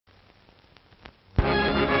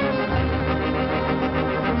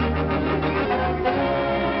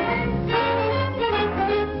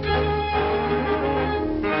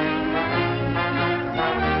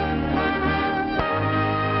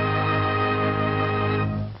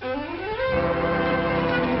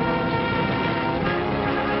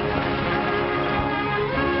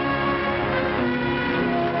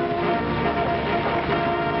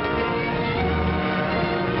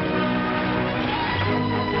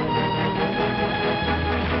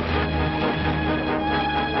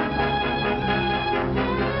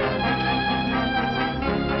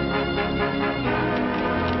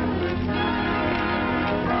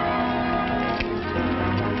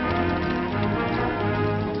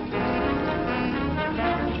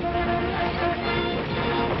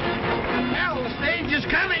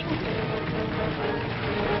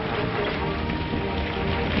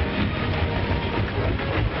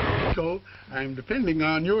I'm depending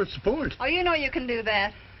on your support. Oh, you know you can do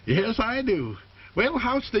that. Yes, I do. Well,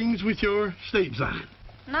 how's things with your stage line?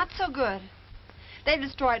 Not so good. They've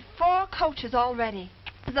destroyed 4 coaches already.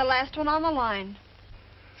 This is the last one on the line.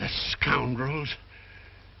 The scoundrels.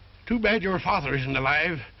 Too bad your father isn't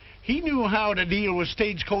alive. He knew how to deal with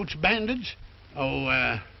stagecoach bandits.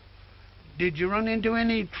 Oh, did you run into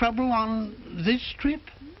any trouble on this trip?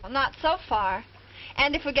 Well, not so far.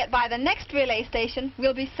 And if we get by the next relay station,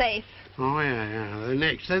 we'll be safe. Oh, yeah, the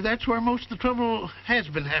next. That's where most of the trouble has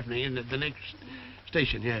been happening, isn't it? The next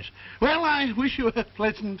station, yes. Well, I wish you a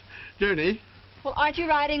pleasant journey. Well, aren't you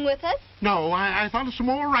riding with us? No, I thought of some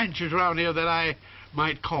more ranchers around here that I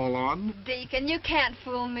might call on. Deacon, you can't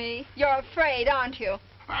fool me. You're afraid, aren't you?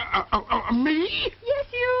 Me? Yes,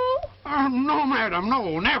 you. No, madam,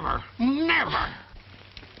 no, never, never.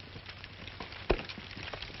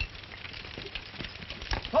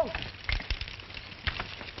 Oh.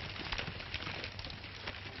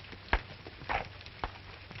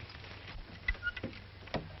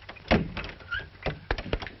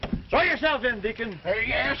 Throw yourself in, Deacon.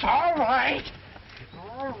 Yes, all right.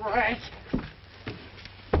 All right.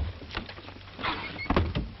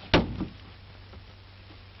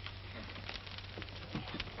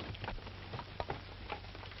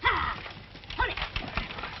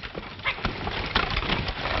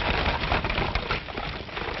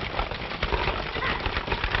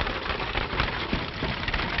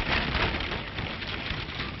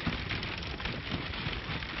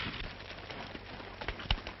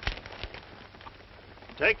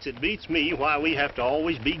 Tex, it beats me why we have to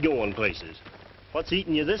always be going places. What's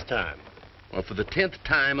eating you this time? Well, for the 10th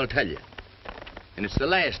time, I'll tell you. And it's the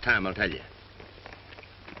last time I'll tell you.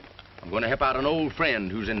 I'm going to help out an old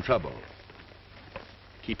friend who's in trouble.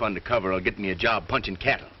 Keep under cover or get me a job punching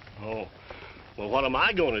cattle. Oh, well, what am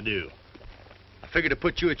I going to do? I figure to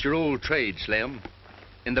put you at your old trade, Slim,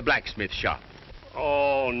 in the blacksmith shop.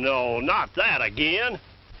 Oh, no, not that again.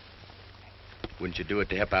 Wouldn't you do it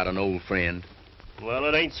to help out an old friend? Well,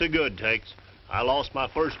 it ain't so good, Tex. I lost my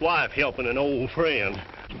first wife helping an old friend.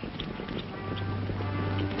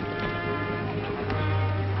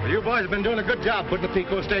 Well, you boys have been doing a good job putting the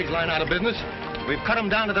Pico stage line out of business. We've cut them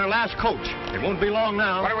down to their last coach. It won't be long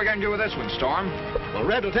now. What are we going to do with this one, Storm? Well,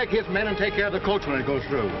 Red will take his men and take care of the coach when it goes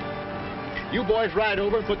through. You boys ride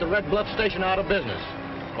over and put the Red Bluff station out of business.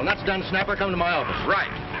 When that's done, Snapper, come to my office.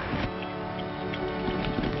 Right.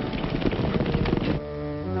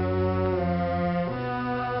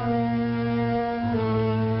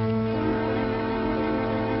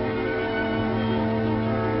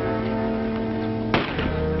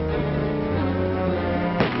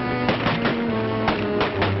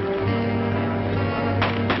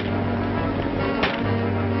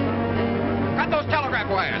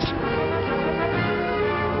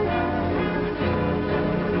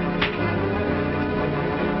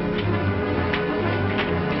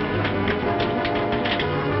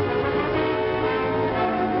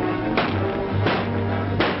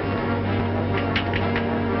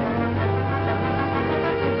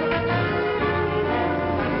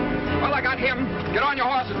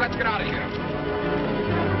 Let's get out of here.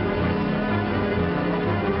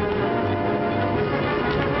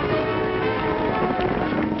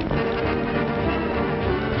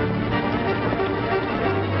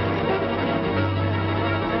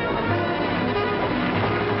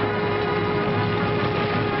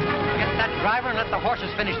 Get that driver and let the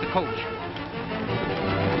horses finish the coach.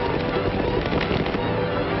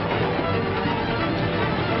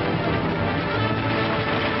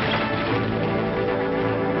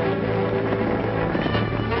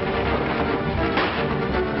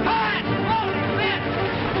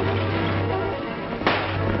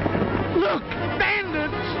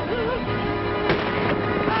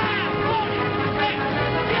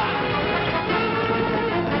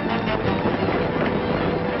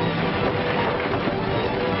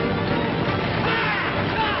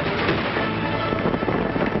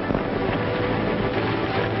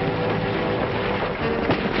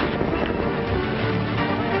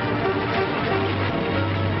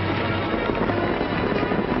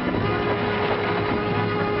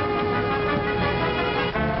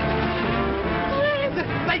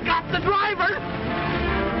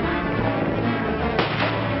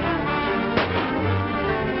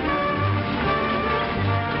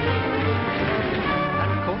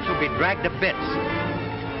 Dragged to bits.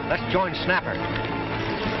 Let's join Snapper.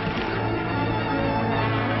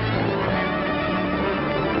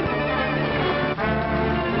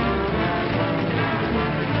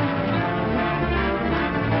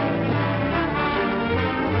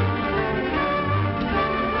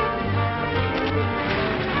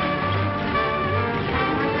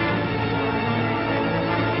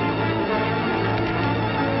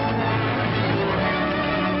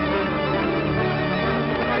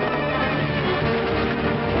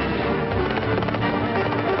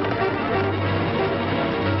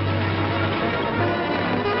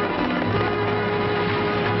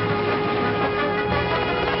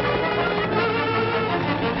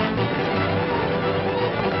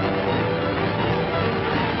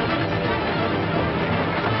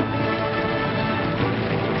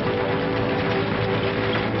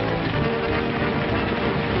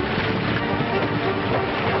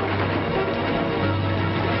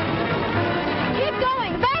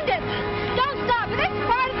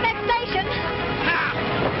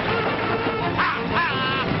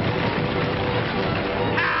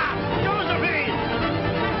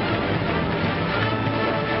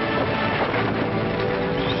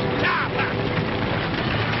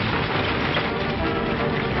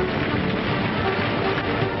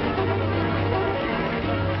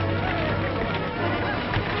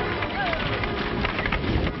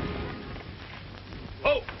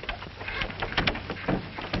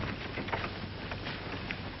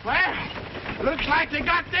 they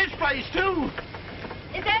got this place, too.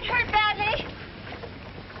 Is that hurt badly?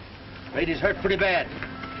 Lady's hurt pretty bad.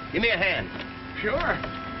 Give me a hand. Sure.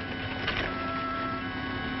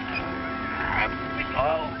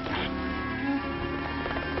 Oh.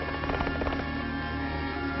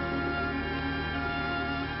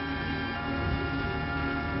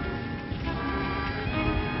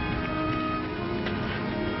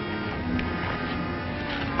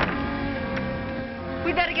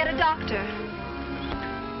 We better get a doctor.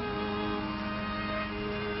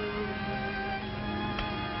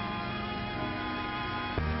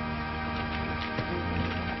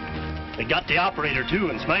 They got the operator, too,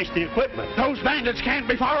 and smashed the equipment. Those bandits can't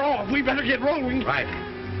be far off. We better get rolling. Right.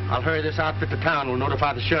 I'll hurry this outfit to town. We'll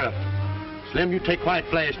notify the sheriff. Slim, you take White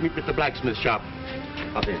Flash. Meet me at the blacksmith shop.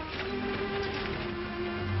 Up here.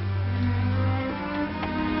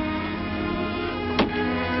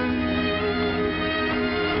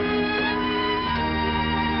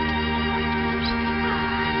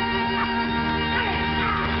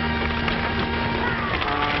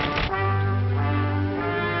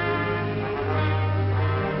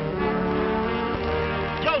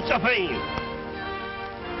 Josephine!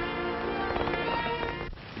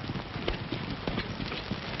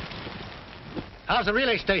 How's the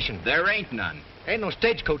relay station? There ain't none. Ain't no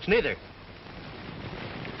stagecoach neither.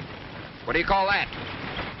 What do you call that?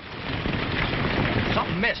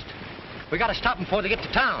 Something missed. We gotta stop them before they get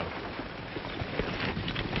to town.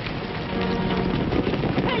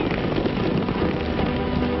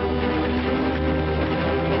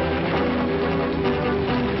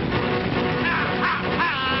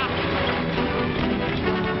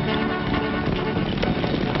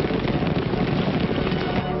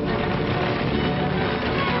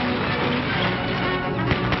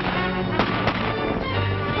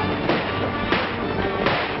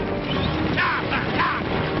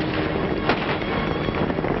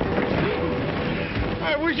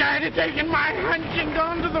 Taking my hunch and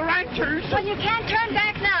gone to the ranchers. Well, you can't turn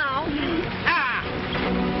back now. Ah!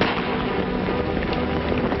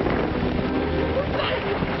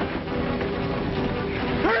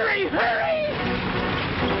 Hurry, hurry!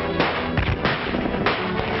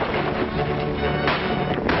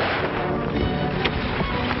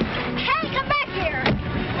 Hey, come back here.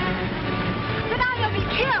 Sit down, you'll be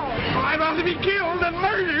killed. Oh, I'd rather be killed than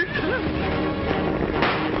murdered.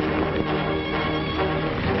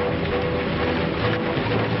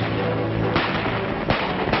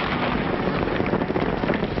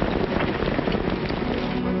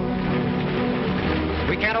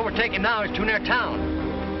 Can't overtake him now. He's too near town.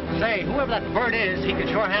 Say, whoever that bird is, he can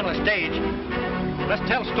sure handle a stage. Let's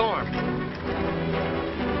tell Storm.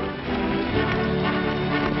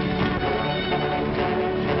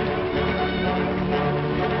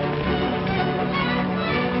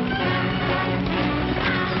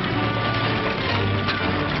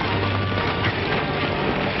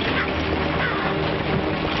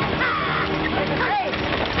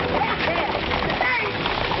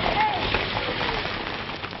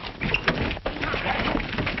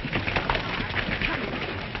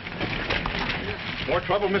 More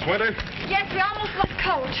trouble, Miss Winter? Yes, we almost lost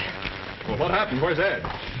Coach. Well, what happened? Where's Ed?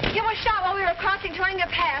 He was shot while we were crossing Turning a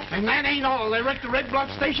Pass. And that ain't all. They wrecked the Red Bluff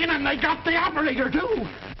station and they got the operator, too.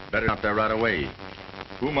 Better not there right away.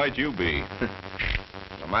 Who might you be?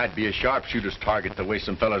 I might be a sharpshooter's target the way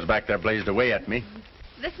some fellas back there blazed away at me.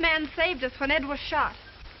 This man saved us when Ed was shot.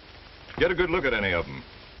 Get a good look at any of them.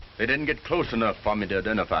 They didn't get close enough for me to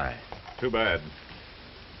identify. Too bad.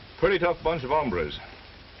 Pretty tough bunch of hombres.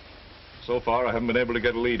 So far, I haven't been able to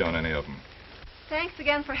get a lead on any of them. Thanks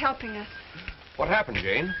again for helping us. What happened,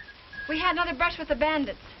 Jane? We had another brush with the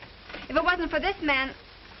bandits. If it wasn't for this man...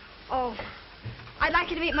 Oh, I'd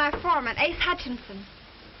like you to meet my foreman, Ace Hutchinson.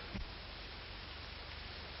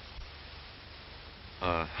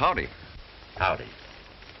 Howdy. Howdy.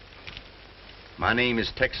 My name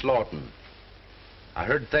is Tex Lawton. I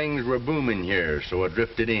heard things were booming here, so I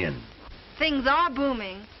drifted in. Things are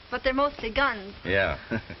booming, but they're mostly guns. Yeah,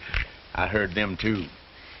 I heard them too.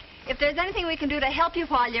 If there's anything we can do to help you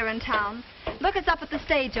while you're in town, look us up at the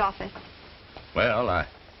stage office. Well,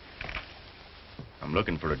 I'm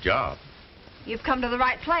looking for a job. You've come to the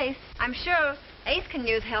right place. I'm sure Ace can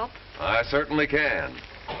use help. I certainly can.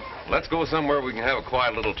 Let's go somewhere we can have a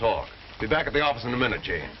quiet little talk. Be back at the office in a minute,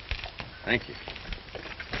 Jane. Thank you.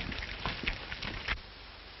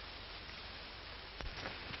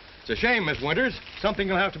 It's a shame, Miss Winters. Something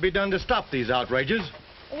will have to be done to stop these outrages.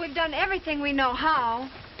 We've done everything we know how.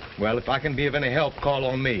 Well, if I can be of any help, call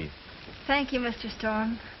on me. Thank you, Mr.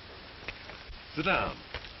 Storm. Sit down.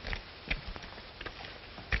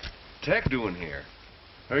 Tex doing here?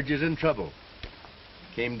 Heard you's in trouble.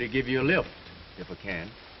 Came to give you a lift, if I can.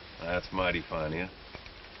 That's mighty fine of you.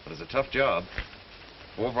 But it's a tough job.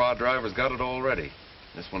 4 of our drivers got it already.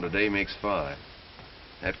 This one today makes 5.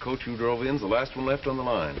 That coach you drove in's the last one left on the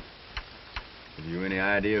line. Have you any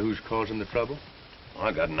idea who's causing the trouble? Well,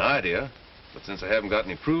 I got an idea, but since I haven't got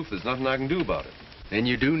any proof, there's nothing I can do about it. Then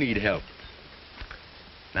you do need help.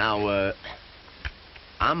 Now,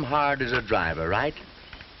 I'm hired as a driver, right?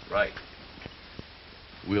 Right.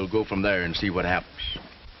 We'll go from there and see what happens.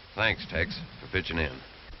 Thanks, Tex, for pitching in.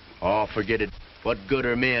 Oh, forget it. What good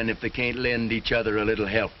are men if they can't lend each other a little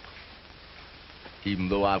help? Even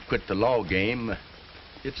though I've quit the law game,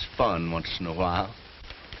 it's fun once in a while.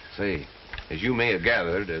 Say, as you may have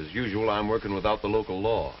gathered, as usual, I'm working without the local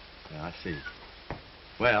law. I see.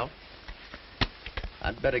 Well,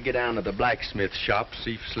 I'd better get down to the blacksmith shop,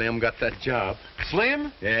 see if Slim got that job.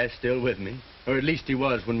 Slim? Yeah, still with me. Or at least he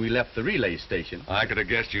was when we left the relay station. I could have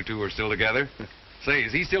guessed you two were still together. Say,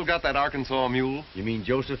 has he still got that Arkansas mule? You mean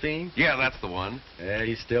Josephine? Yeah, that's the one. Yeah,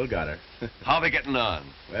 he's still got her. How they getting on?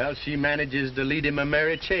 Well, she manages to lead him a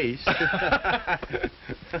merry chase.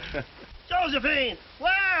 Josephine!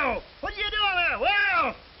 Wow! What are you doing there?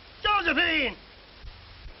 Wow! Josephine!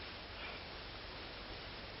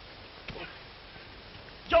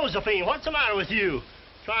 Josephine, what's the matter with you?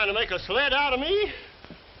 Trying to make a sled out of me?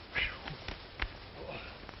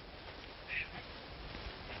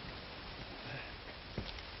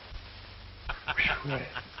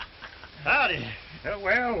 Howdy.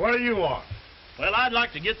 Well, what do you want? Well, I'd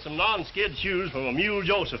like to get some non-skid shoes from a mule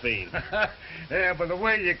Josephine. Yeah, but the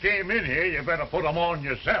way you came in here, you better put them on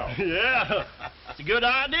yourself. Yeah, it's a good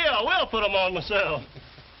idea. I will put them on myself.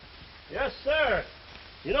 Yes, sir.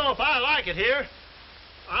 You know, if I like it here,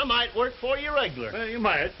 I might work for you regular. Well, you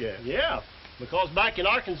might, yeah. Yeah, because back in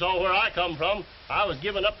Arkansas, where I come from, I was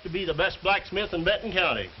given up to be the best blacksmith in Benton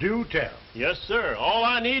County. Do tell. Yes, sir. All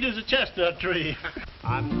I need is a chestnut tree.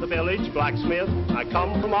 I'm the village blacksmith. I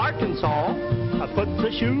come from Arkansas. I put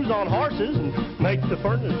the shoes on horses and make the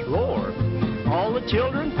furnace roar. All the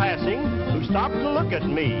children passing who stop to look at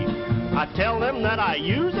me, I tell them that I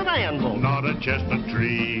use an anvil, Not a chestnut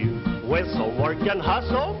tree. whistle, work, and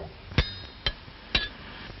hustle.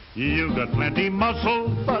 You got plenty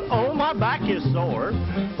muscle. But oh, my back is sore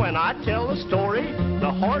when I tell the story,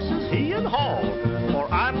 the horses he and haul.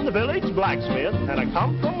 For I'm the village blacksmith, and I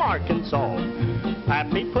come from Arkansas.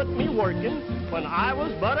 Pappy put me working when I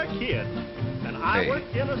was but a kid, and I Hey.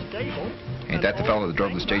 worked in a stable. Ain't that the fellow that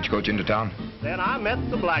drove the stagecoach into town? Then I met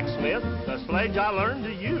the blacksmith, the sledge I learned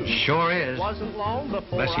to use. Sure is. Wasn't long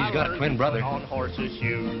before Unless he's I got a learned twin to brother. put on horses'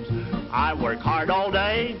 shoes. I work hard all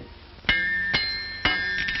day.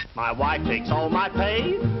 My wife takes all my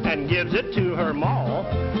pay and gives it to her ma.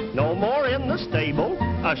 No more in the stable,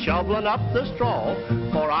 shoveling up the straw.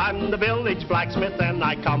 For I'm the village blacksmith and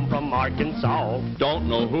I come from Arkansas. Don't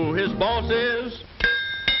know who his boss is.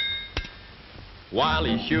 While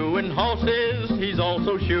he's shoeing horses, he's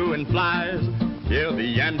also shoeing flies. Hear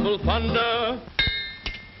the anvil thunder.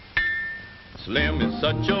 Slim is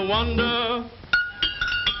such a wonder.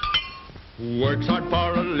 Works hard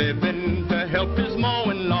for a living to help his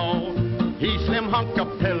ma-in-law. He's Slim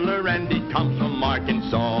Hunkapiller and he comes from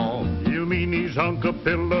Arkansas. You mean he's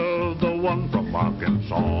Hunkapilla, the one from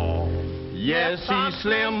Arkansas? Yes, he's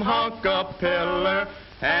Slim Hunkapiller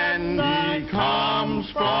and he comes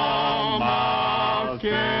from Arkansas.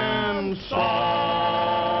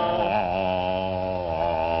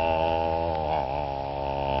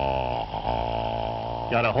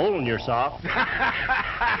 Got a hole in your sock.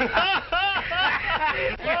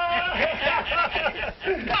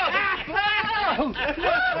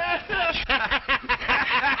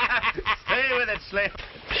 Stay with it, Slim.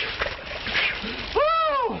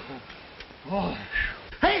 Oh.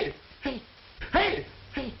 Hey! Hey! Hey!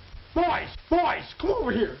 Hey! Boys! Boys! Come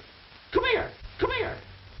over here! Come here! Come here!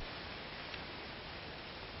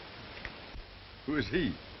 Who is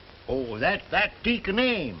he? Oh, that's Deacon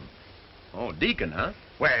Ames. Oh, Deacon, huh?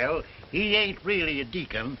 Well, he ain't really a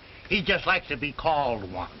deacon. He just likes to be called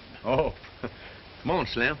one. Oh. Come on,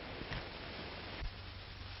 Slim.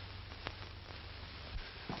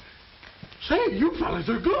 Say, you fellas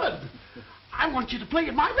are good. I want you to play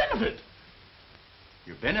at my benefit.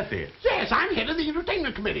 Your benefit? Yes, I'm head of the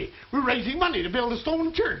entertainment committee. We're raising money to build a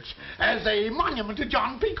stone church as a monument to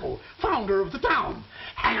John Pico, founder of the town.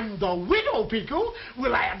 And the widow Pico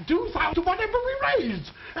will add 2,000 to whatever we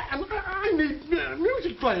raise. And I need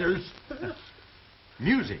music players.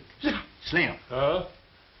 Music? Yeah. Slim. Huh?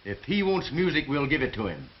 If he wants music, we'll give it to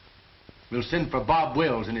him. We'll send for Bob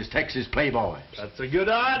Wills and his Texas Playboys. That's a good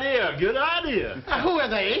idea, good idea. Who are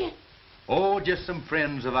they? Oh, just some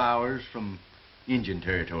friends of ours from Indian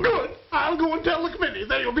territory. Good. I'll go and tell the committee.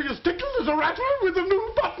 They'll be as tickled as a rattler with a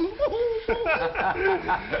new button.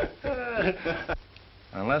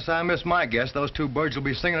 Unless I miss my guess, those two birds will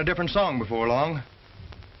be singing a different song before long.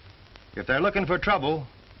 If they're looking for trouble,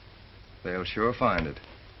 they'll sure find it.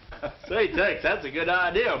 Say, Tex, that's a good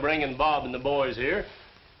idea, bringing Bob and the boys here.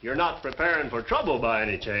 You're not preparing for trouble by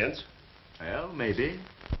any chance. Well, maybe.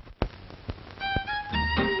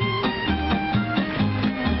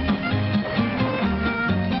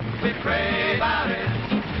 We pray about it.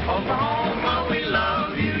 Oklahoma, we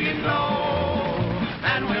love you, you know.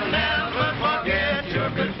 And we'll never forget your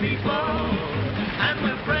good people. And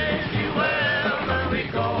we'll praise you wherever we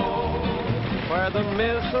go. Where the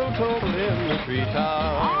mistletoe in the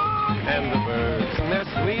treetop and the birds and their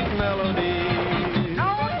sweet melody.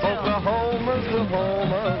 Oklahoma's the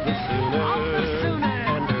home of the Sooner,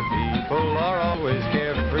 and her people are always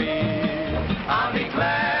carefree. I'll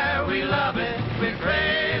declare we love it, we're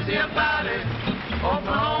crazy about it.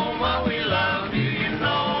 Oklahoma, we love you, you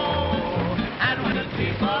know. And we're the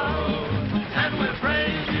people, and we'll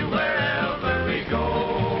praise you wherever we go.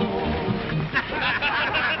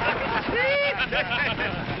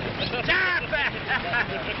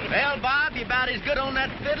 Well, Bob, you're about as good on that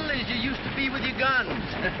fiddle as you used to be with your guns.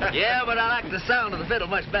 Yeah, but I like the sound of the fiddle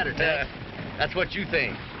much better, Tex. That's what you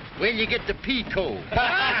think. When you get to Pico.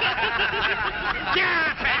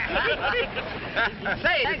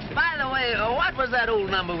 Say, Tex, by the way, what was that old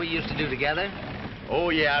number we used to do together? Oh,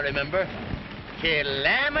 yeah, I remember.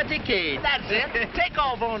 Calamity Kate. That's it. Take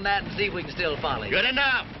off on that and see if we can still follow you. Good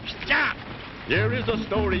enough. Stop. Here is a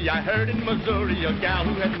story I heard in Missouri, a gal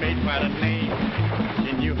who had made quite a name.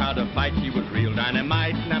 She knew how to fight, she was real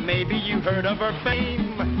dynamite. Now maybe you heard of her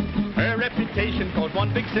fame. Her reputation caused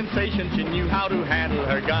one big sensation. She knew how to handle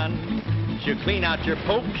her gun. She'll clean out your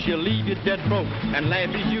poke, she'll leave you dead broke, and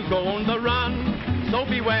laugh as you go on the run. So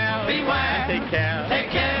beware, beware, take care,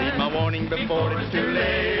 heed my warning before it's too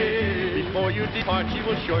late. Before you depart, she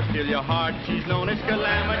will sure steal your heart. She's known as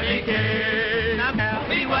Calamity Kate. Now,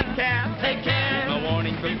 beware, take care, heed my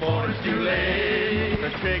warning before it's too late. Her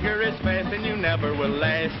trigger is fast and you never will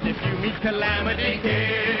last if you meet Calamity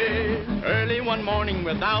Kate. Early one morning,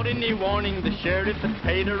 without any warning, the sheriff had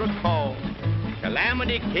paid her a call.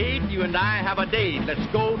 Calamity Kate, you and I have a date. Let's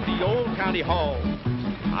go to the old county hall.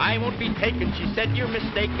 I won't be taken, she said, you're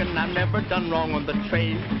mistaken. I've never done wrong on the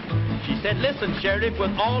trail. She said, listen, Sheriff,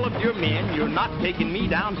 with all of your men, you're not taking me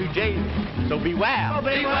down to jail. So beware. Oh,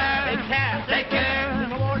 beware. Take care. In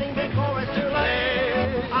the morning before it's too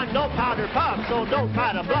late. I'm no powder puff, so don't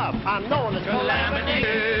try to bluff. I'm known as Calamity.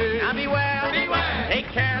 Now beware. Take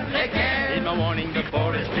care. In the morning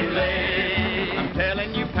before it's too late. I'm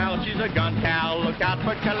telling you, pal, she's a gun cow. Look out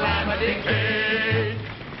for Calamity Kate.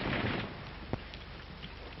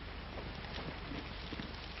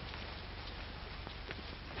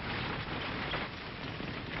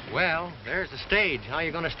 Well, there's the stage. How are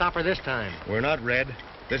you going to stop her this time? We're not, Red.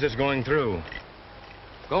 This is going through.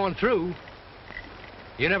 Going through?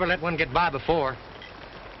 You never let one get by before.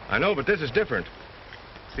 I know, but this is different.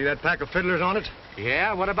 See that pack of fiddlers on it?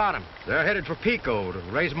 Yeah, what about them? They're headed for Pico to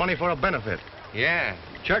raise money for a benefit. Yeah,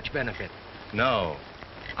 church benefit. No,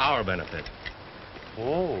 our benefit.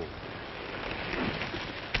 Oh.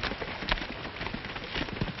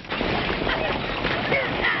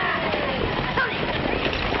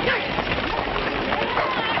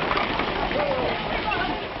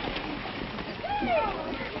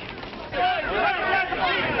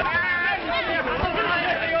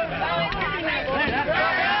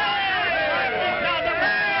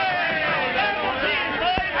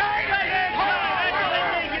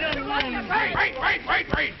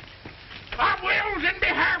 Wait. I wills in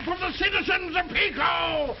behalf of the citizens of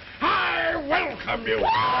Pico, I welcome you.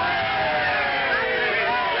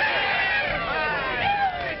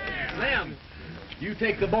 Slim, you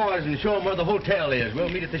take the boys and show them where the hotel is. We'll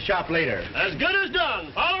meet at the shop later. As good as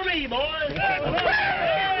done. Follow me, boys.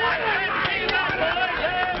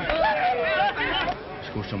 Let's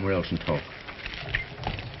go somewhere else and talk.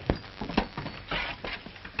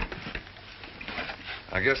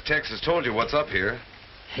 I guess Tex has told you what's up here.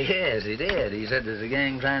 Yes, he did. He said there's a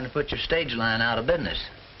gang trying to put your stage line out of business.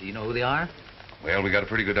 Do you know who they are? Well, we got a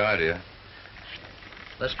pretty good idea.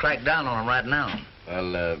 Let's crack down on them right now.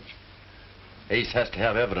 Well, Ace has to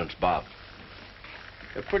have evidence, Bob.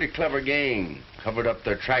 They're a pretty clever gang. Covered up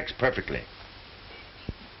their tracks perfectly.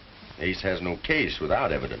 Ace has no case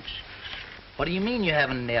without evidence. What do you mean you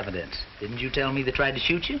haven't any evidence? Didn't you tell me they tried to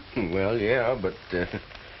shoot you? Well, yeah, but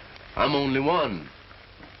I'm only one.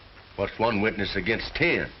 What's one witness against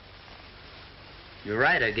 10? You're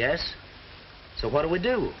right, I guess. So what do we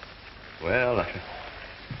do? Well,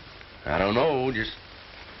 I don't know. Just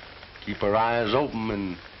keep our eyes open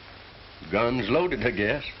and guns loaded, I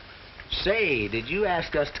guess. Say, did you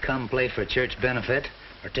ask us to come play for a church benefit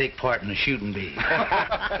or take part in a shooting bee?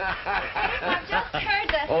 I've just heard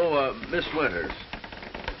that. Oh, Miss Winters.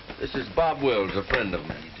 This is Bob Wills, a friend of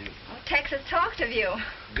mine. Oh, Tex has talked of you.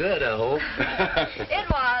 Good, I hope. It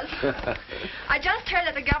was. I just heard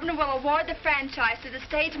that the governor will award the franchise to the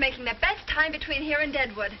stage making the best time between here and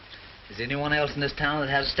Deadwood. Is anyone else in this town that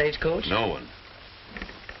has a stagecoach? No one.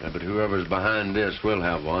 Yeah, but whoever's behind this will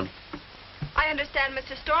have one. I understand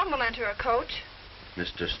Mr. Storm will enter a coach.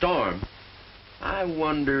 Mr. Storm? I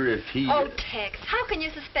wonder if he... Oh, Tex, how can you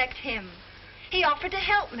suspect him? He offered to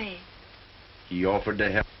help me. He offered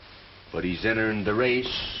to help, but he's entering the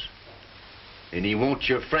race, and he wants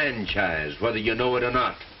your franchise, whether you know it or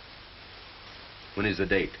not. When is the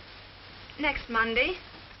date? Next Monday.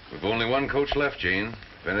 We've only one coach left, Gene.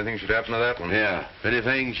 If anything should happen to that one. Yeah, if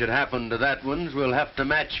anything should happen to that one, we'll have to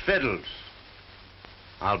match fiddles.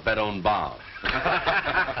 I'll bet on Bob.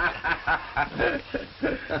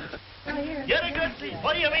 Get a good seat.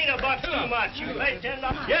 What do you mean a buck's too much? You pay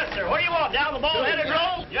 $10. Yes, sir. What do you want? Down the ball-headed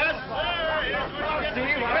roll? Yes, sir.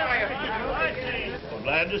 Well,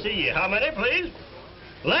 glad to see you. How many, please?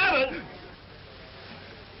 11.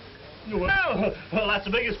 Well, that's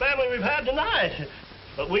the biggest family we've had tonight.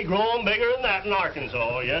 But we grow 'em bigger than that in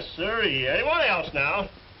Arkansas. Yes, sir. Anyone else now?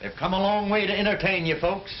 They've come a long way to entertain you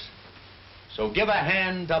folks. So give a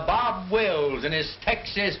hand to Bob Wills and his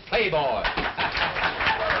Texas Playboy.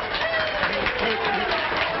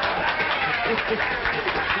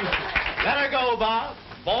 Let her go, Bob.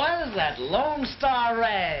 Boys, that Lone Star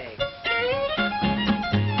rag.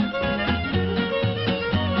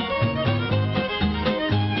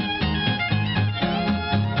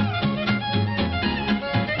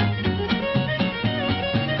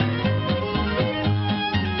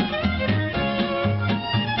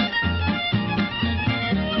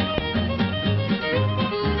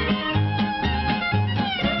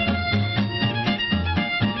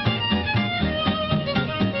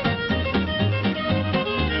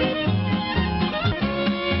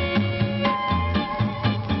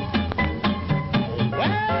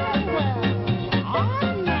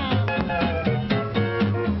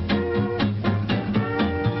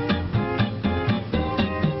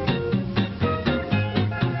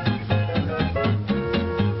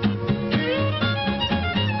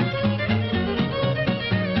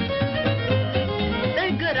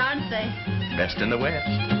 Best in the West.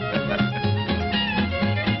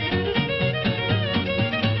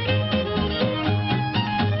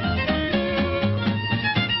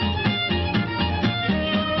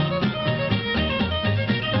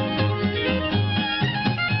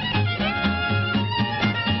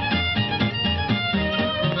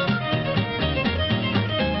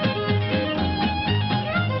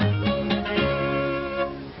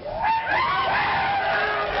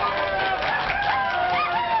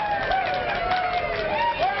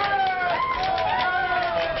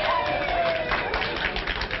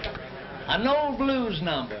 An old blues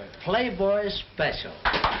number, Playboy Special.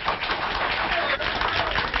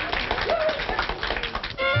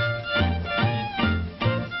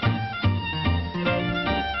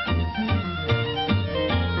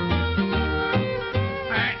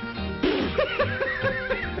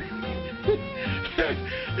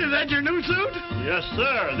 Is that your new suit? Yes,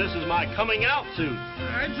 sir. This is my coming out suit.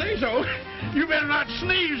 I'd say so. You better not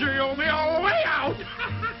sneeze or you'll be all the way out.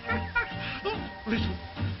 Oh, listen.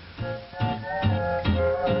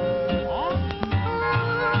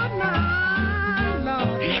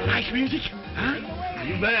 Nice music, huh?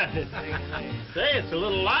 You bet. Say, it's a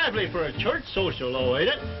little lively for a church social, though, ain't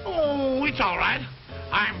it? Oh, it's all right.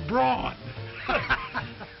 I'm broad.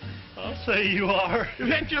 I'll say you are.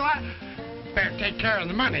 Bet you like. Better take care of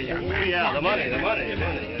the money, young man. Yeah, the money.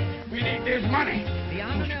 We need this money.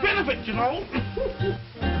 Benefits, you know.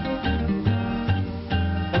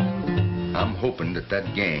 I'm hoping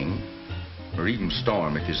that gang, or even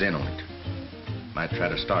Storm, if he's in on it, might try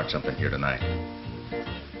to start something here tonight.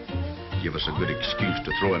 Give us a good excuse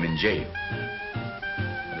to throw him in jail.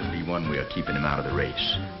 That'll be one way of keeping him out of the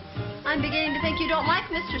race. I'm beginning to think you don't like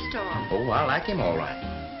Mr. Storm. Oh, I like him all right.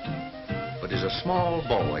 But as a small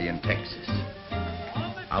boy in Texas,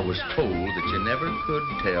 I was told that you never could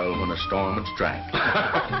tell when a storm would strike.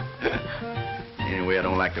 Anyway, I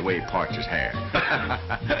don't like the way he parts his hair.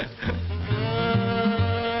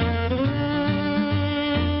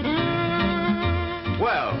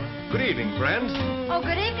 Well, good evening, friends. Oh,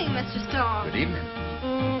 good evening, Mr. Storm. Good evening.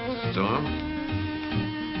 Storm?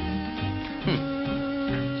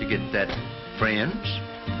 Did you get that, friends?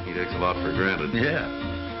 He takes a lot for granted. Yeah.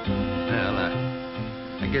 Well,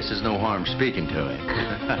 I guess there's no harm speaking to him.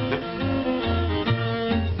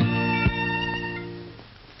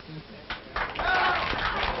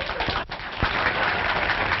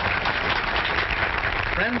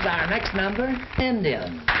 Friends, our next number,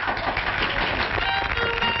 Indian.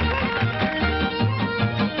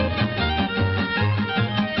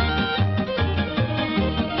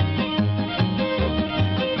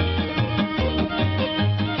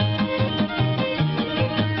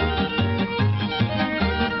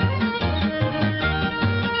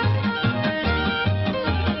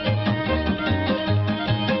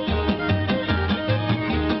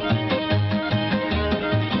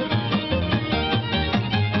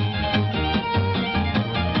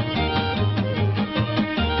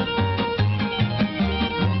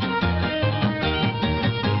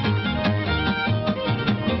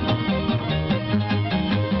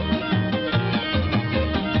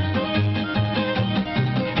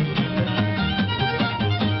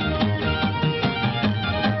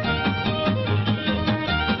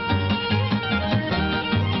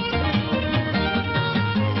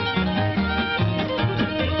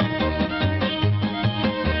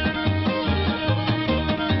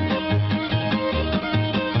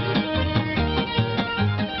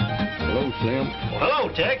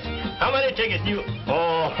 Tex. How many tickets do you...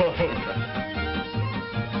 Oh.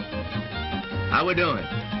 How we doing?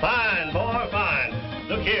 Fine, boy, fine.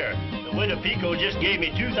 Look here. The widow Pico just gave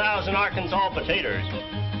me 2,000 Arkansas potatoes.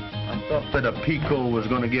 I thought Widow Pico was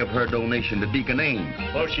going to give her donation to Deacon Ames.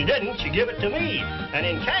 Well, she didn't. She gave it to me. And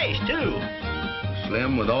in cash, too.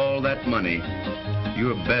 Slim, with all that money,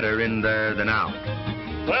 you're better in there than out.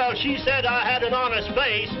 Well, she said I had an honest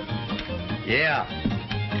face. Yeah,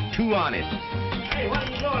 too honest. Hey, what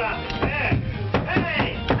are you doing out there?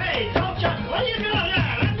 Hey, don't you... What are you doing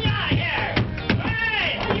there? Let me out of here.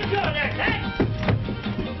 Hey, what are you doing there, Tex?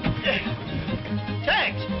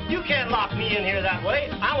 Tex, you can't lock me in here that way.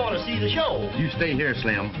 I want to see the show. You stay here,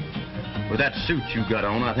 Slim. With that suit you got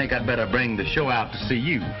on, I think I'd better bring the show out to see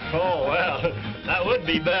you. Oh, well, that would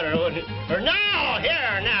be better, wouldn't it? Or now,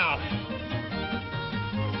 here, now.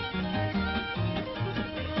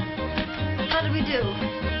 How do we do?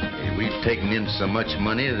 We've taken in so much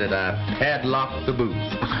money that I padlocked the booth.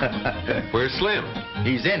 Where's Slim?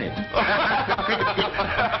 He's in it.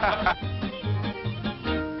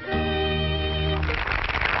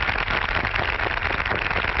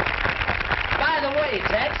 By the way,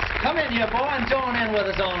 Tex, come in here, boy, and join in with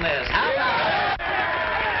us on this. How about it?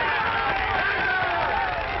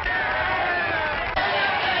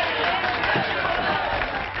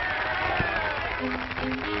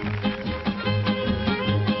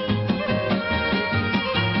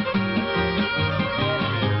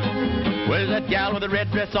 Where's that gal with the red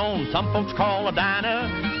dress on? Some folks call a diner.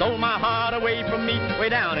 Stole my heart away from me way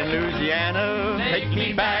down in Louisiana. Take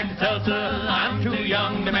me back to Tulsa, I'm too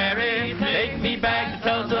young to marry. Take me back to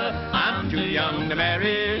Tulsa, I'm too young to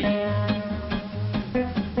marry.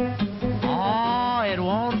 Oh, it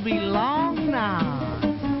won't be long now.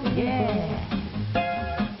 Yeah.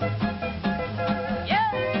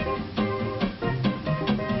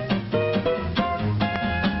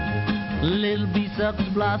 Little bee sucks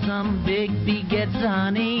blossom, big bee gets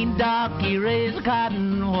honey, darky raises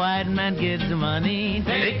cotton, white man gets the money.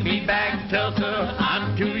 Take me back to Tulsa,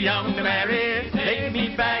 I'm too young to marry. Take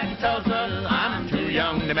me back to Tulsa, I'm too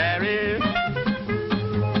young to marry.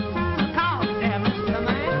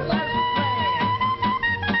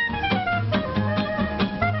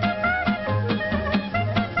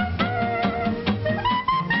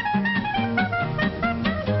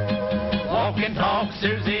 Walk and talk,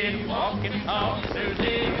 Susie. Walk and talk,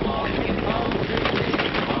 Susie. Walk and talk, Susie.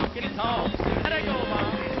 Walk and talk. Let her go,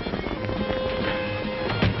 Mom.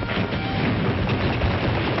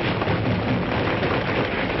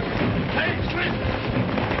 Hey, Slim!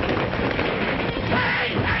 Hey!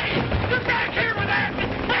 Get back here with that!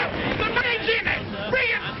 The money's in it! Bring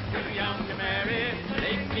it! I'm too young to marry.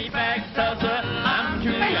 Take me back to Tulsa. I'm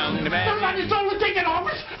too young to marry. Somebody stole the ticket off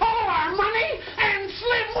us! All our money! And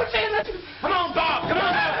Slim was in it! Come on, Bob! Come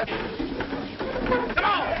on! Come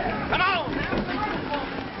on! Come on!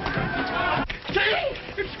 See?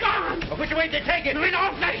 It's gone! Well, which way did they take it? It went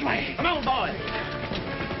off that way! Come on, boy.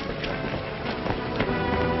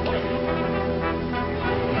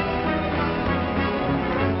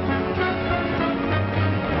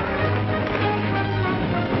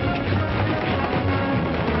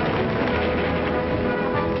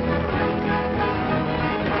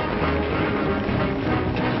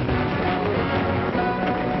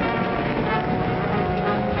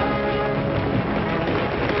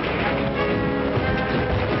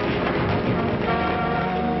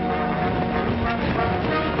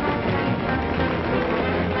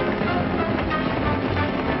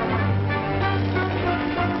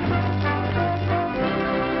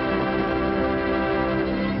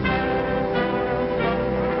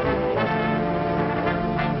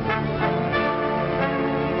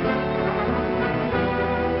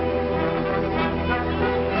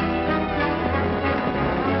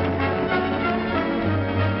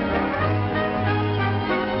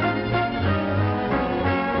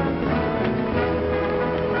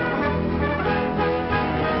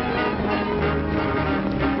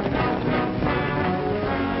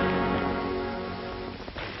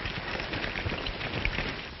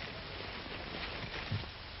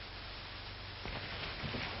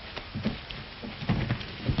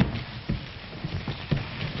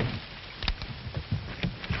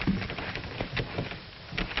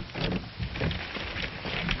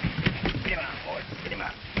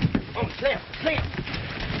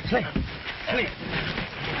 Slim.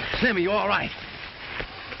 Slim, are you all right?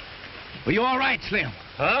 Are you all right, Slim?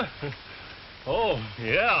 Huh? Oh,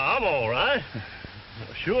 yeah, I'm all right.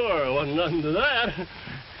 Sure, wasn't nothing to that.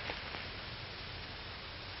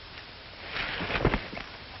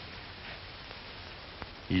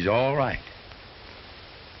 He's all right.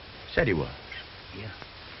 Said he was. Yeah.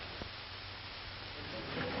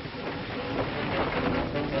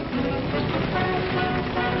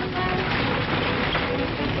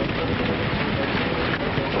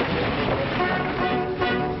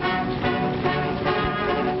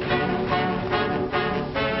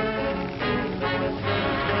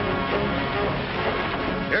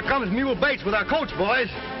 Here comes Mule Bates with our coach, boys.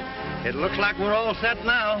 It looks like we're all set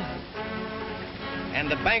now. And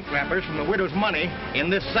the bank wrappers from the widow's money in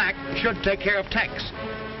this sack should take care of Tex.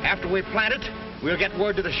 After we plant it, we'll get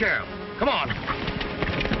word to the sheriff. Come on.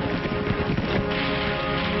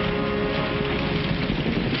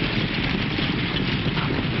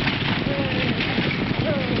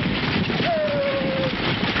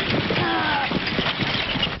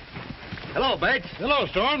 Hello, Bates. Hello,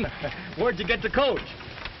 Storm. Where'd you get the coach?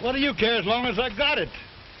 What do you care as long as I got it?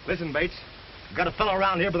 Listen, Bates. We've got a fellow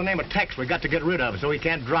around here by the name of Tex we got to get rid of so he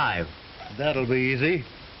can't drive. That'll be easy.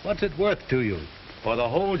 What's it worth to you? For the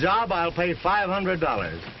whole job, I'll pay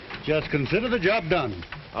 $500. Just consider the job done.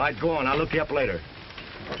 All right, go on. I'll look you up later.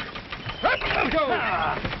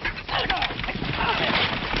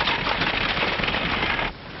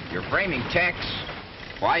 You're framing Tex.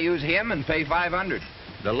 Why use him and pay $500?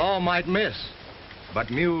 The law might miss, but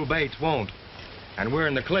Mule Bates won't. And we're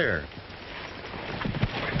in the clear.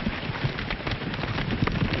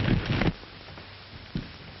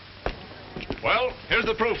 Well, here's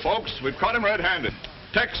the proof, folks. We've caught him red-handed.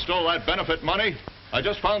 Tex stole that benefit money. I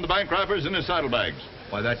just found the bank wrappers in his saddlebags.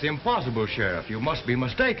 Why, that's impossible, Sheriff. You must be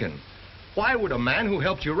mistaken. Why would a man who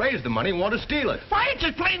helped you raise the money want to steal it? Why, it's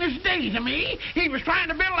as plain as day to me. He was trying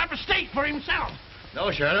to build up a stake for himself.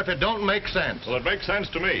 No, Sheriff, it don't make sense. Well, it makes sense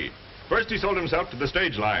to me. First, he sold himself to the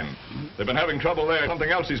stage line. They've been having trouble there. Something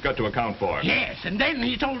else he's got to account for. Yes, and then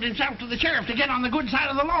he sold himself to the sheriff to get on the good side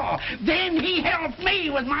of the law. Then he helped me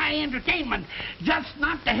with my entertainment. Just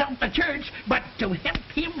not to help the church, but to help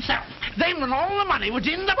himself. Then when all the money was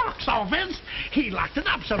in the box office, he locked it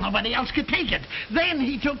up so nobody else could take it. Then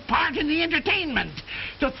he took part in the entertainment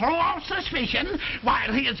to throw off suspicion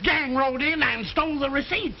while his gang rode in and stole the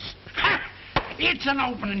receipts. Ha! It's an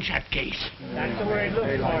open and shut case. That's the way it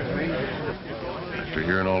looks like me. After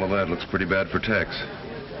hearing all of that, looks pretty bad for Tex.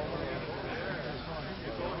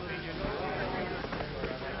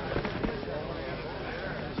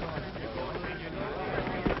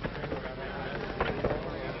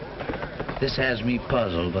 This has me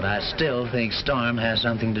puzzled, but I still think Storm has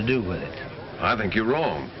something to do with it. I think you're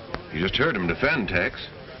wrong. You just heard him defend Tex.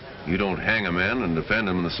 You don't hang a man and defend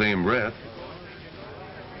him in the same breath.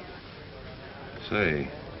 Say,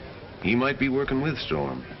 he might be working with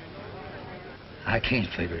Storm. I can't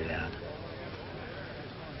figure it out.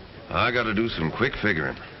 I gotta do some quick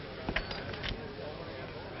figuring.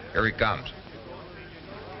 Here he comes.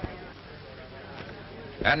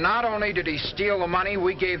 And not only did he steal the money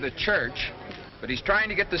we gave the church, but he's trying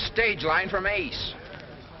to get the stage line from Ace.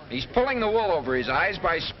 He's pulling the wool over his eyes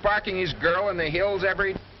by sparking his girl in the hills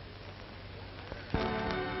every...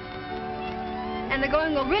 And the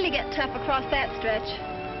going will really get tough across that stretch.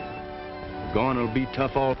 Going will be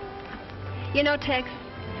tough all... You know, Tex,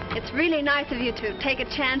 it's really nice of you to take a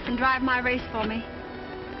chance and drive my race for me.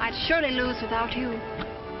 I'd surely lose without you.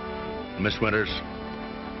 Miss Winters,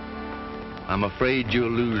 I'm afraid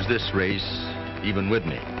you'll lose this race, even with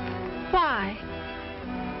me. Why?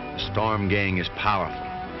 The Storm gang is powerful.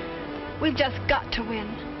 We've just got to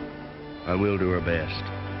win. I will do our best.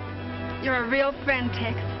 You're a real friend,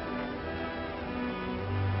 Tex.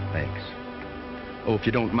 Thanks. Oh, if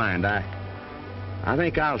you don't mind, I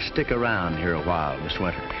think I'll stick around here a while, Miss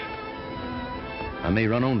Winters. I may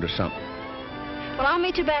run onto something. Well, I'll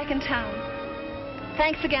meet you back in town.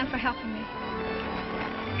 Thanks again for helping me.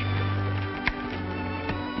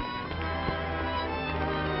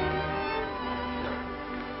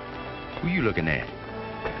 Who you looking at?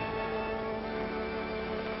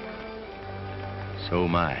 So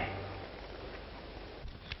am I.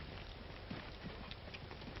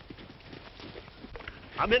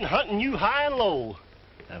 I've been hunting you high and low.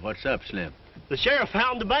 What's up, Slim? The sheriff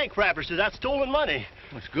found the bank wrappers of that stolen money.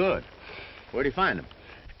 That's good. Where'd he find them?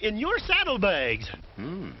 In your saddlebags.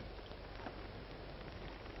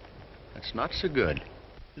 That's not so good.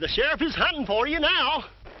 The sheriff is hunting for you now.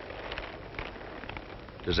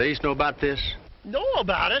 Does Ace know about this? Know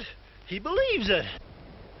about it? He believes it.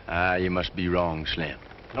 You must be wrong, Slim.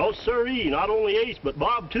 No, sirree. Not only Ace, but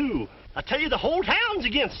Bob, too. I tell you, the whole town's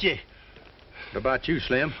against you. What about you,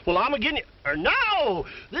 Slim? Well, I'm again you. No!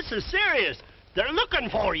 This is serious. They're looking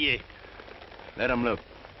for you. Let them look.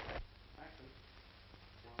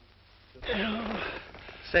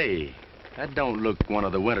 Say, that don't look one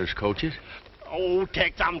of the Winters coaches. Oh,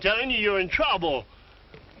 Tex, I'm telling you, you're in trouble.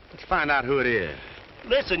 Let's find out who it is.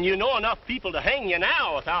 Listen, you know enough people to hang you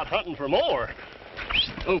now without hunting for more.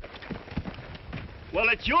 Oh. Well,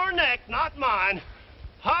 it's your neck, not mine.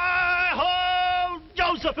 Hi-ho,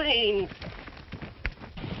 Josephine!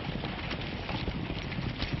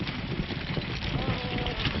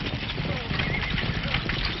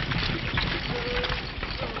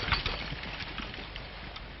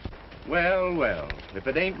 Well, well, if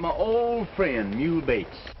it ain't my old friend, Mule Bates.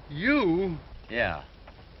 You? Yeah.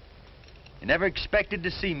 You never expected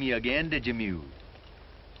to see me again, did you, Mule?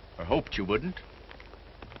 Or hoped you wouldn't?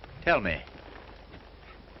 Tell me,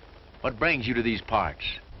 what brings you to these parts?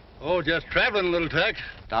 Oh, just traveling a little, Tex.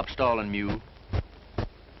 Stop stalling, Mule.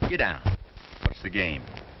 Get down. What's the game?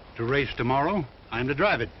 To race tomorrow, I'm to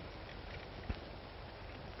drive it.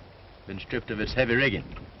 Been stripped of its heavy rigging.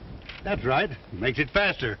 That's right. Makes it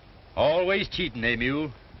faster. Always cheating, eh,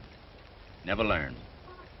 Mule? Never learn.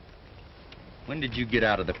 When did you get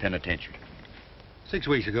out of the penitentiary? 6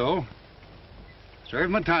 weeks ago.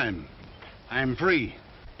 Served my time. I'm free.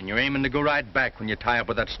 And you're aiming to go right back when you tie up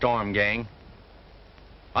with that Storm gang.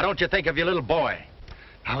 Why don't you think of your little boy?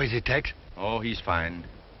 How is he, Tex? Oh, he's fine.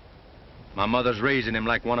 My mother's raising him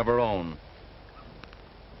like one of her own.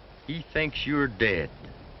 He thinks you're dead.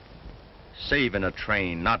 Saving a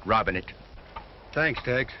train, not robbing it. Thanks,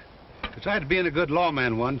 Tex. Besides being a good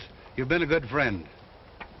lawman once, you've been a good friend.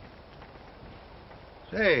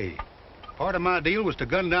 Say, part of my deal was to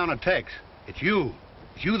gun down a Tex. It's you.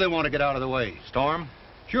 It's you they want to get out of the way. Storm?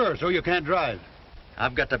 Sure, so you can't drive.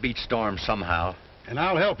 I've got to beat Storm somehow. And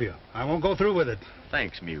I'll help you. I won't go through with it.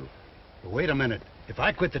 Thanks, Mule. But wait a minute. If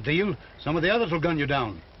I quit the deal, some of the others will gun you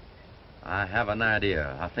down. I have an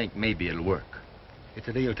idea. I think maybe it'll work. It's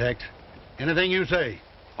a deal, Tex. Anything you say.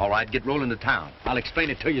 All right, get rolling to town. I'll explain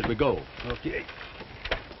it to you as we go. Okay.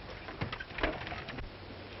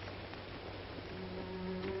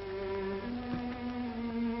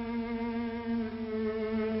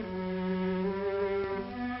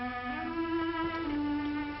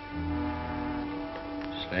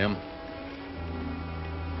 Slim,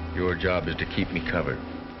 your job is to keep me covered.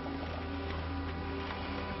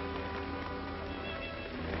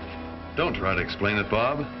 Don't try to explain it,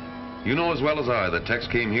 Bob. You know as well as I that Tex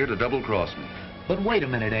came here to double-cross me. But wait a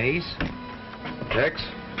minute, Ace. Tex,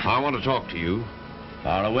 I want to talk to you.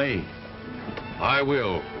 Far away. I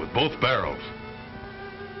will, with both barrels.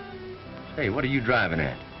 Hey, what are you driving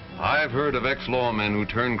at? I've heard of ex-lawmen who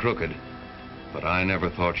turn crooked, but I never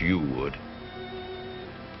thought you would.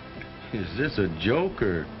 Is this a joke,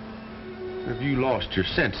 or have you lost your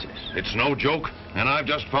senses? It's no joke, and I've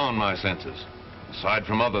just found my senses. Aside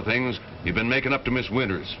from other things, you've been making up to Miss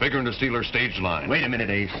Winters, figuring to steal her stage line. Wait a minute,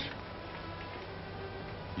 Ace.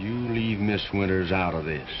 You leave Miss Winters out of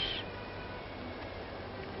this.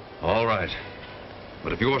 All right.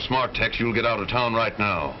 But if you're smart, Tex, you'll get out of town right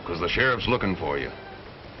now, because the sheriff's looking for you.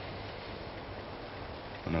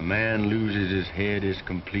 When a man loses his head as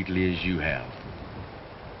completely as you have,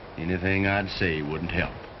 anything I'd say wouldn't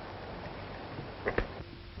help.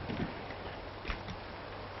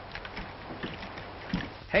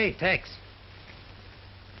 Hey, Tex.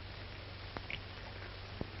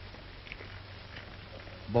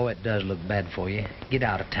 Boy, it does look bad for you. Get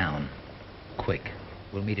out of town. Quick.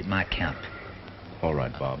 We'll meet at my camp. All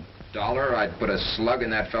right, Bob. $1, I'd put a slug in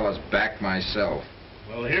that fella's back myself.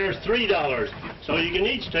 Well, here's $3, so you can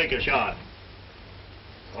each take a shot.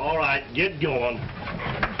 All right, get going.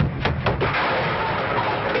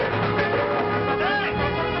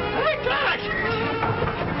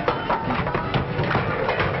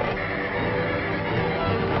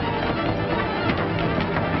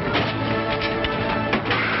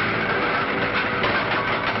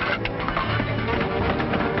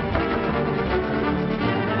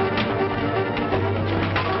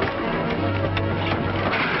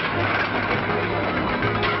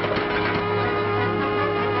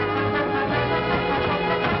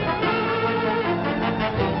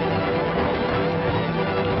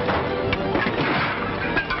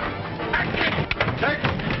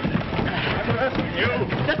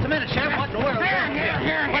 Just a minute, Sheriff. What in the world?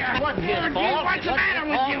 Here. Wasn't his fault. What's the matter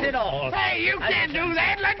with you? At all. Hey, you can't do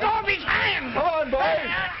that. Let go of his hand. Come on, boys.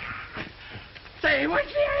 Say, what's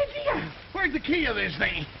the idea? Where's the key of this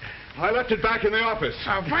thing? I left it back in the office.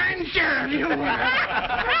 A fine sheriff, you are.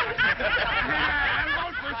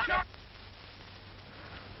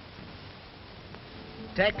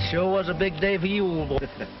 Tex, sure was a big day for you, old boy.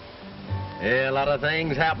 Yeah, a lot of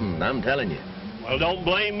things happened, I'm telling you. Well, don't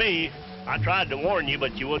blame me. I tried to warn you,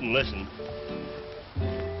 but you wouldn't listen.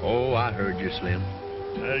 Oh, I heard you, Slim.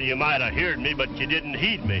 Well, you might have heard me, but you didn't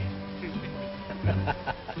heed me.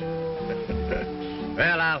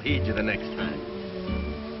 Well, I'll heed you the next time.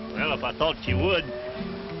 Well, if I thought you would,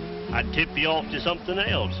 I'd tip you off to something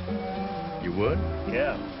else. You would?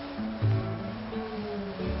 Yeah.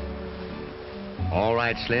 All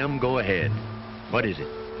right, Slim, go ahead. What is it?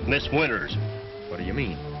 Miss Winters. What do you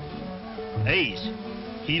mean? Ace.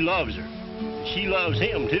 He loves her. She loves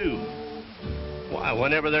him, too. Why,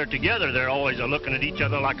 whenever they're together, they're always looking at each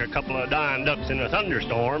other like a couple of dying ducks in a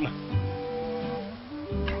thunderstorm.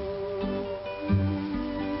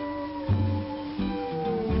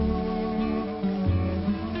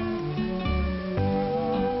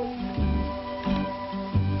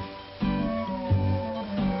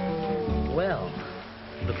 Well,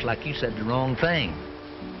 looks like you said the wrong thing.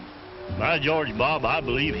 By George, Bob, I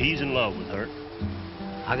believe he's in love with her.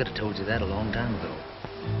 I could have told you that a long time ago.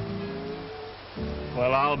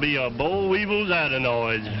 Well, I'll be a boll weevil's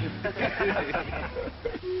adenoid.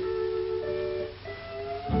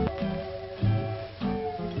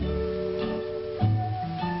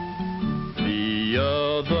 The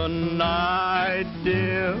other night,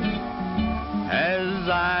 dear, as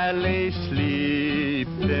I lay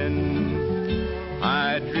sleeping,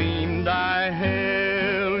 I dreamed I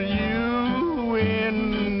held you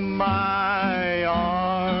in my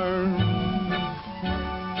arms.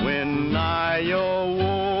 When I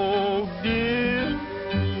awoke, dear,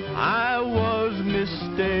 I was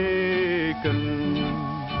mistaken.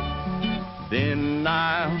 Then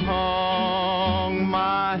I hung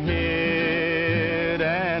my head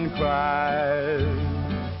and cried.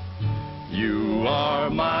 You are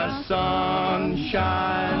my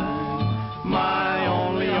sunshine, my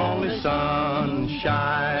only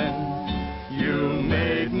sunshine. You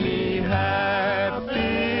make me happy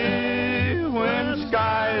when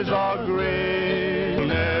skies are gray. You'll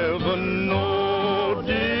never know,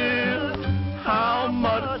 dear, how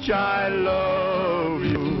much I love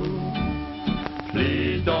you.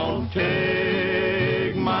 Please don't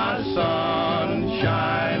take my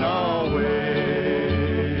sunshine away.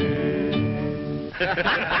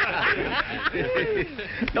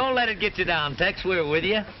 Don't let it get you down, Tex. We're with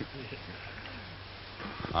you.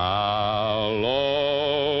 I'll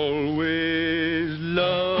always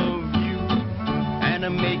love you and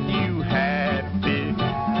make you happy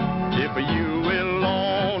if you will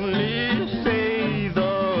only say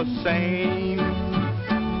the same.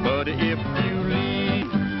 But if you leave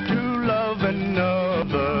to love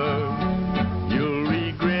another, you'll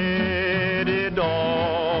regret it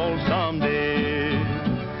all someday.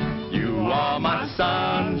 You are my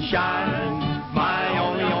sunshine, my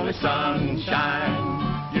only sunshine.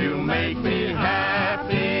 You make me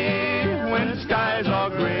happy when skies are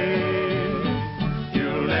gray.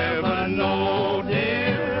 You'll never know,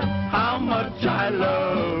 dear, how much I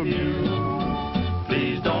love you.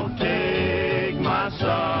 Please don't take my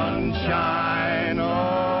sunshine away.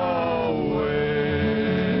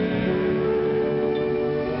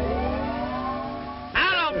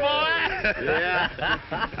 Hello, boy! Yeah,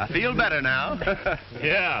 I feel better now.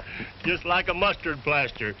 Yeah, just like a mustard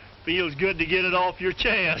plaster. Feels good to get it off your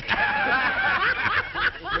chest.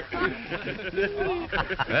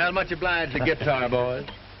 Well, much obliged to guitar, boys.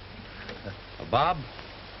 Bob,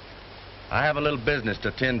 I have a little business to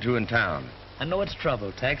attend to in town. I know it's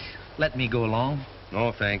trouble, Tex. Let me go along.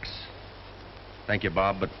 No, thanks. Thank you,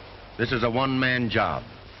 Bob, but this is a one-man job.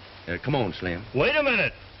 Come on, Slim. Wait a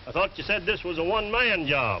minute. I thought you said this was a one-man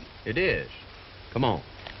job. It is. Come on.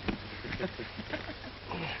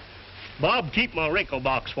 Bob, keep my wrinkle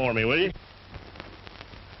box for me, will you?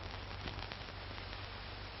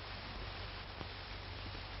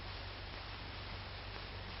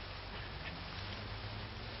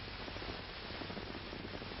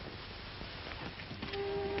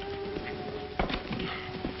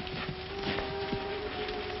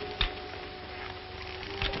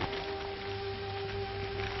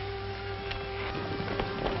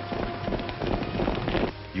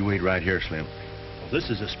 You wait right here, Slim. This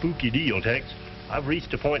is a spooky deal, Tex. I've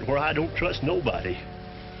reached a point where I don't trust nobody.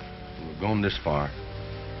 We're going this far.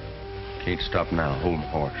 Can't stop now. Hold my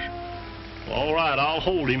horse. Well, all right, I'll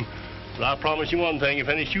hold him. But I promise you one thing, if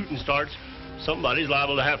any shooting starts, somebody's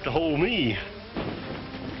liable to have to hold me.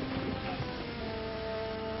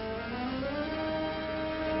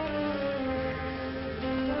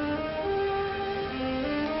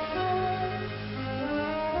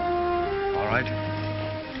 All right.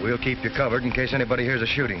 We'll keep you covered in case anybody hears a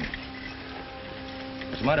shooting.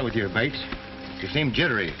 the matter with you, Bates? You seem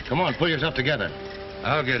jittery. Come on, pull yourself together.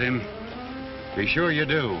 I'll get him. Be sure you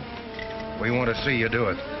do. We want to see you do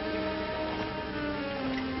it.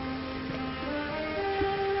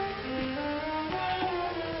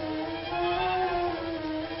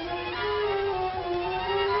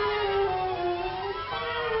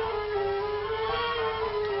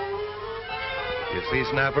 You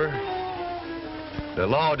see, Snapper? The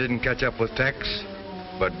law didn't catch up with Tex,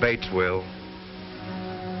 but Bates will.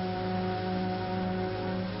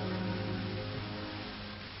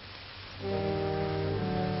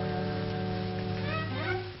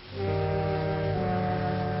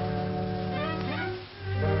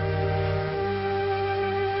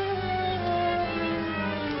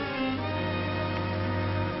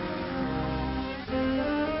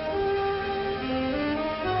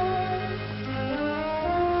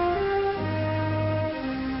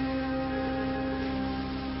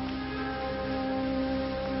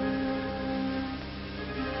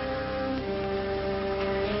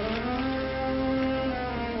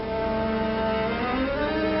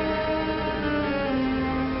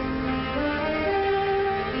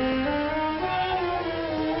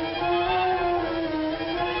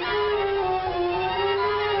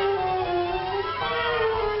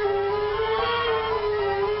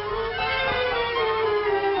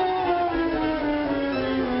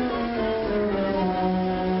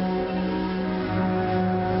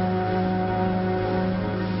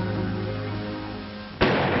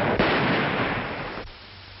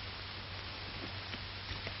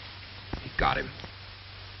 Got him.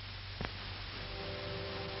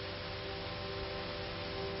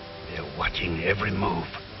 They're watching every move.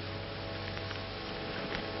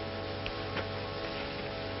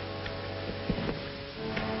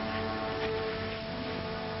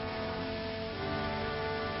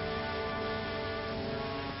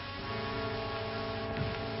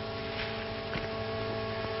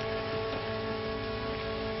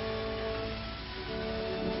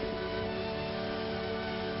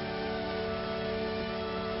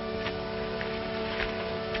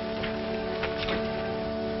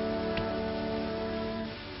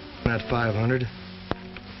 That 500.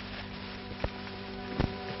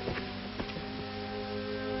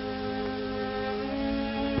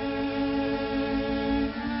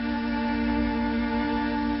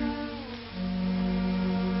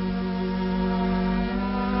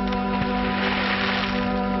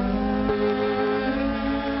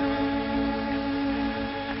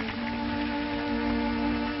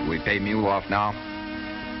 We pay Mule off now?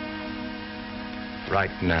 Right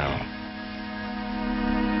now.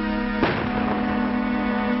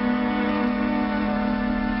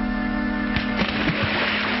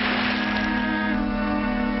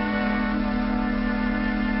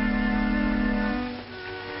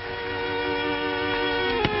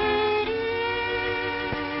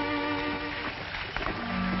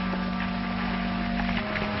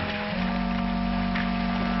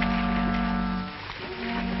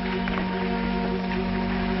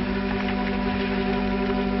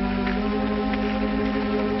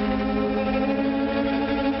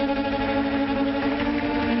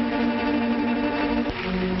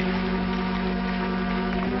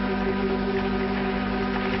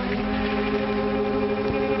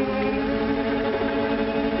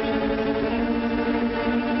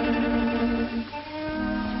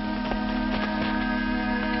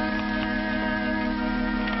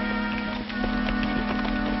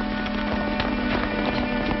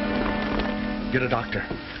 Get a doctor.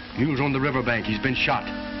 Mule's on the riverbank. He's been shot.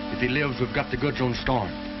 If he lives, we've got the goods on Storm.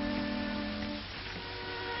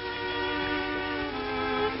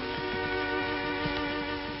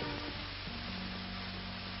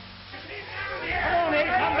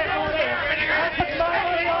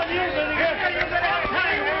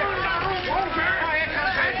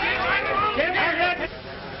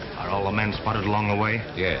 Are all the men spotted along the way?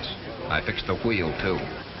 Yes. I fixed the wheel, too.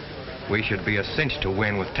 We should be a cinch to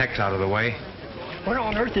win with Tex out of the way. Where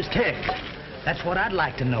on earth is Tex? That's what I'd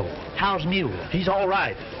like to know. How's Mule? He's all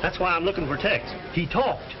right. That's why I'm looking for Tex. He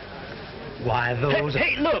talked. Why, those...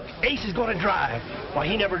 Hey, look! Ace is going to drive. Why,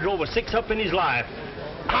 he never drove a six-up in his life.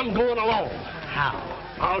 I'm going along. How?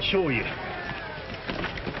 I'll show you.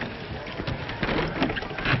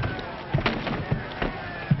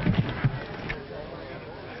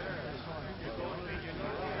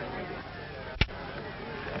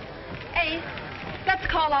 Ace, let's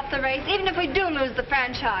call off the race, even if we do lose the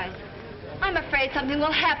franchise. I'm afraid something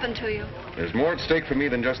will happen to you. There's more at stake for me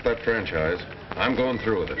than just that franchise. I'm going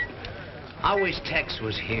through with it. I wish Tex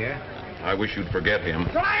was here. I wish you'd forget him.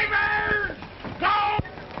 Drivers! Go!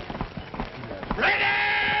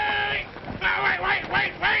 Ready! No,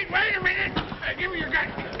 wait!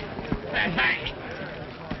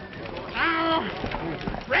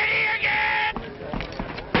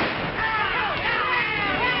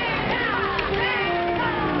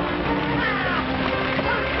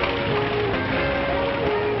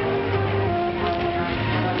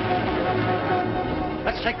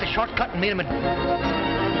 the shortcut and meet him at...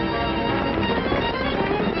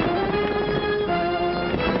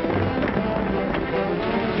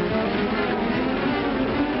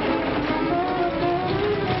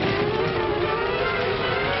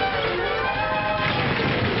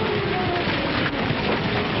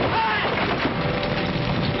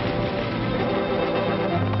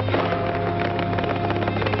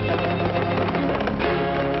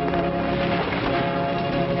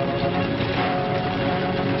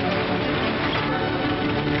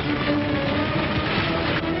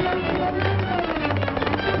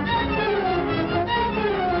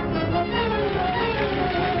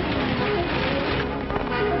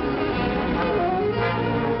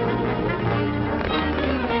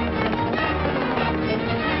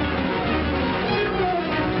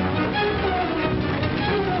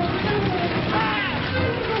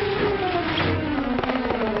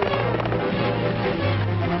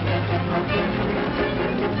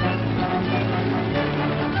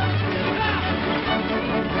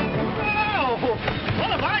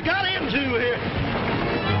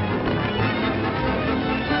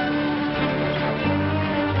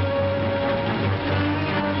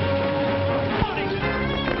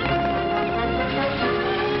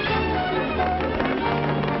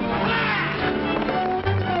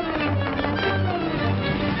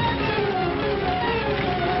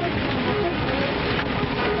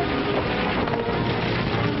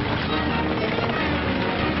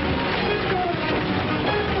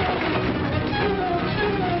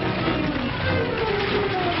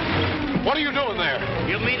 What are you doing there?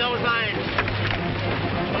 Give me those lines.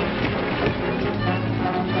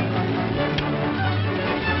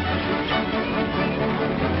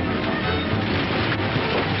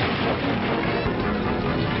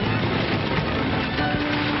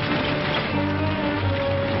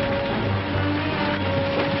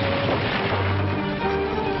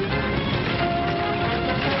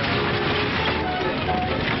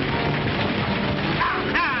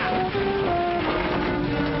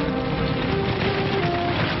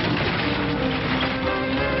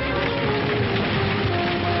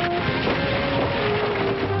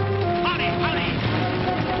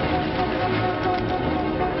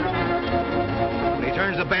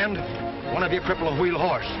 Bend, one of you cripple a wheel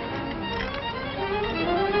horse.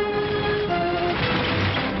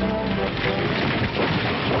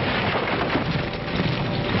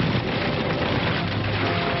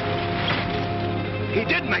 He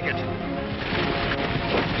did make it.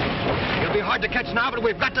 He'll be hard to catch now, but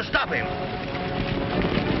we've got to stop him.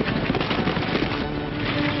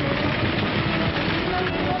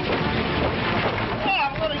 Oh,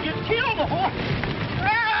 I'm gonna get killed, boy.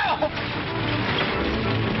 Ow!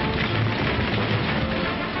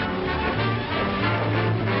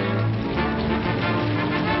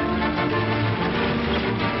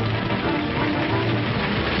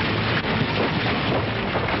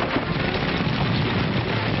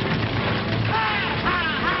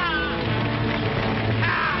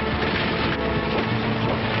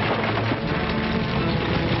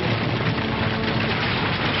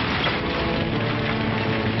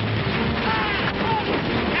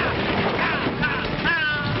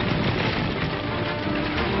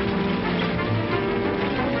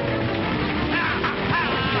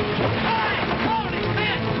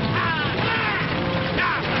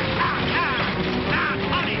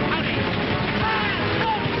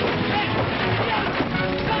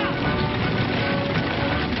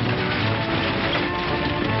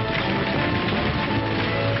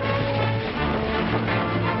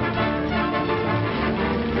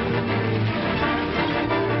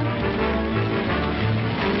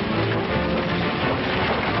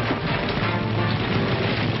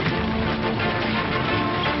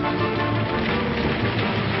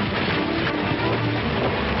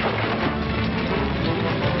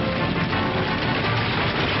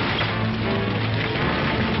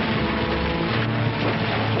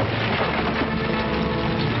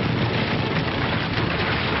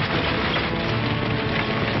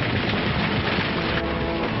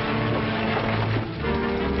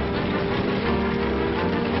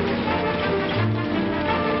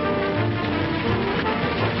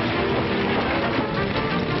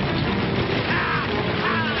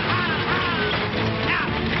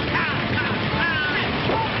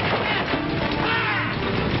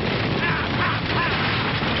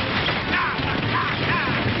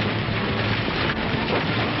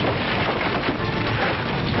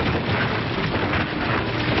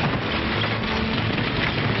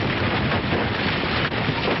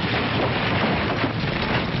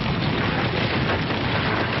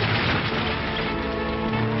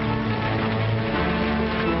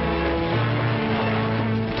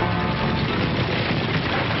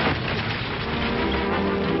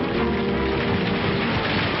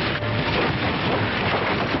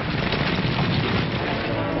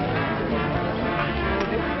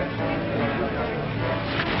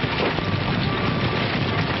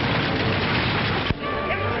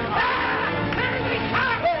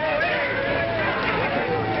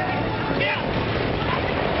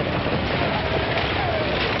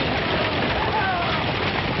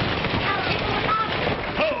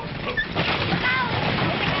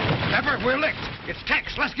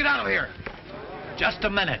 out of here. Just a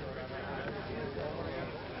minute.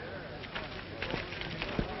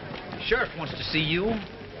 Sheriff wants to see you.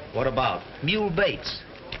 What about? Mule Bates.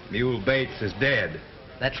 Mule Bates is dead.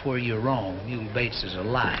 That's where you're wrong. Mule Bates is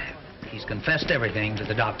alive. He's confessed everything to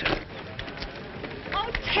the doctor.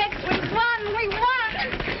 Oh, Tex, we won! We won!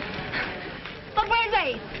 But where's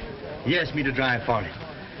Ace? He asked me to drive for him.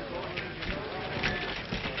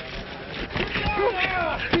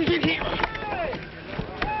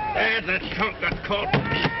 That skunk got caught.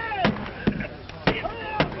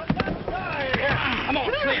 Come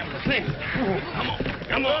on, Slim.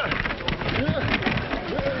 Come on.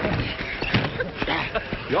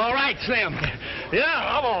 You all right, Slim? Yeah,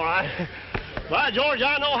 I'm all right. By George,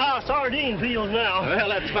 I know how a sardine feels now. Well,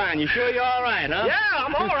 that's fine. You sure you're all right, huh? Yeah,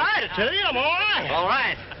 I'm all right, I tell you. I'm all right. All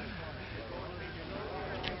right.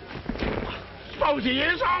 Suppose he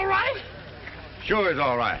is all right? Sure is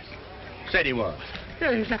all right. Said he was.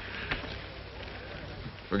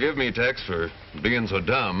 Forgive me, Tex, for being so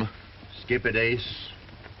dumb. Skip it, Ace.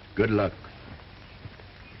 Good luck.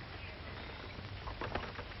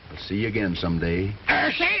 I'll see you again someday.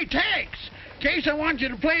 Say, Tex, in case I want you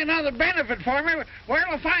to play another benefit for me,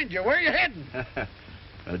 where'll I find you? Where are you heading?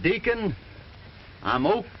 Well, Deacon, I'm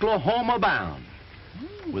Oklahoma bound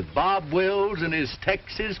with Bob Wills and his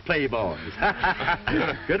Texas Playboys.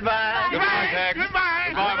 Goodbye. Goodbye, Tex. Goodbye.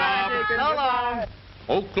 Goodbye, Bob. So long.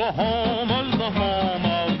 Oklahoma's the home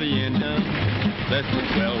of the Indians. That's the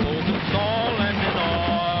swells and salt and in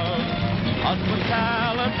oil.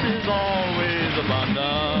 Hospitality's always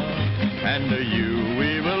abundant, and to you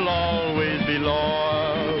we will always be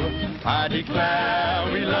loyal. I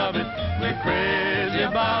declare we love it, we're crazy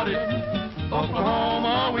about it.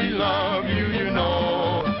 Oklahoma, we love